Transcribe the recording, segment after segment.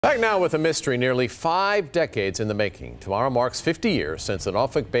Back now with a mystery nearly 5 decades in the making. Tomorrow marks 50 years since the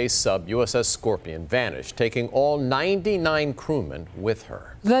Norfolk-based sub USS Scorpion vanished, taking all 99 crewmen with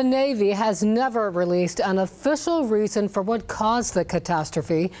her. The Navy has never released an official reason for what caused the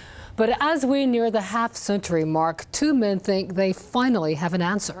catastrophe. But as we near the half-century mark, two men think they finally have an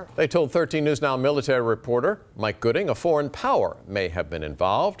answer. They told 13 News Now military reporter Mike Gooding a foreign power may have been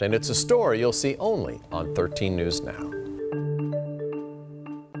involved, and it's a story you'll see only on 13 News Now.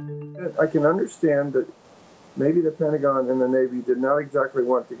 I can understand that maybe the Pentagon and the Navy did not exactly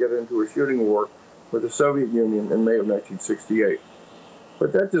want to get into a shooting war with the Soviet Union in May of 1968.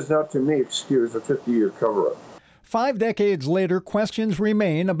 But that does not, to me, excuse a 50-year cover-up. 5 decades later, questions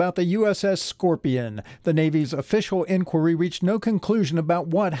remain about the USS Scorpion. The Navy's official inquiry reached no conclusion about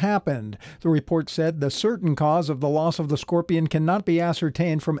what happened. The report said the certain cause of the loss of the Scorpion cannot be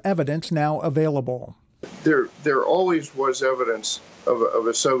ascertained from evidence now available. There always was evidence of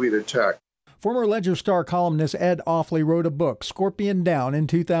a Soviet attack. Former Ledger Star columnist Ed Offley wrote a book, Scorpion Down, in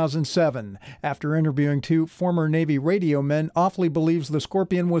 2007. After interviewing 2 former Navy radio men, Offley believes the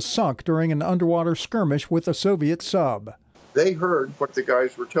Scorpion was sunk during an underwater skirmish with a Soviet sub. They heard what the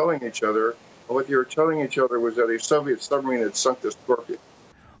guys were telling each other, and what they were telling each other was that a Soviet submarine had sunk the Scorpion.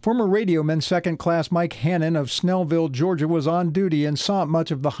 Former radioman Second Class Mike Hannon of Snellville, Georgia, was on duty and saw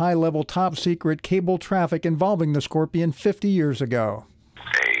much of the high-level top-secret cable traffic involving the Scorpion 50 years ago.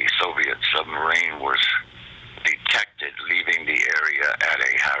 A Soviet submarine was detected leaving the area at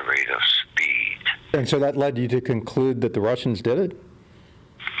a high rate of speed. And so that led you to conclude that the Russians did it?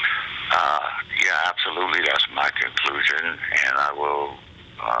 Yeah, absolutely. That's my conclusion, and I will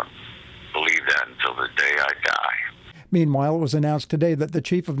believe that until the day I die. Meanwhile, it was announced today that the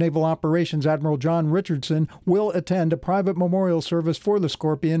Chief of Naval Operations, Admiral John Richardson, will attend a private memorial service for the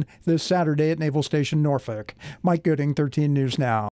Scorpion this Saturday at Naval Station Norfolk. Mike Gooding, 13 News Now.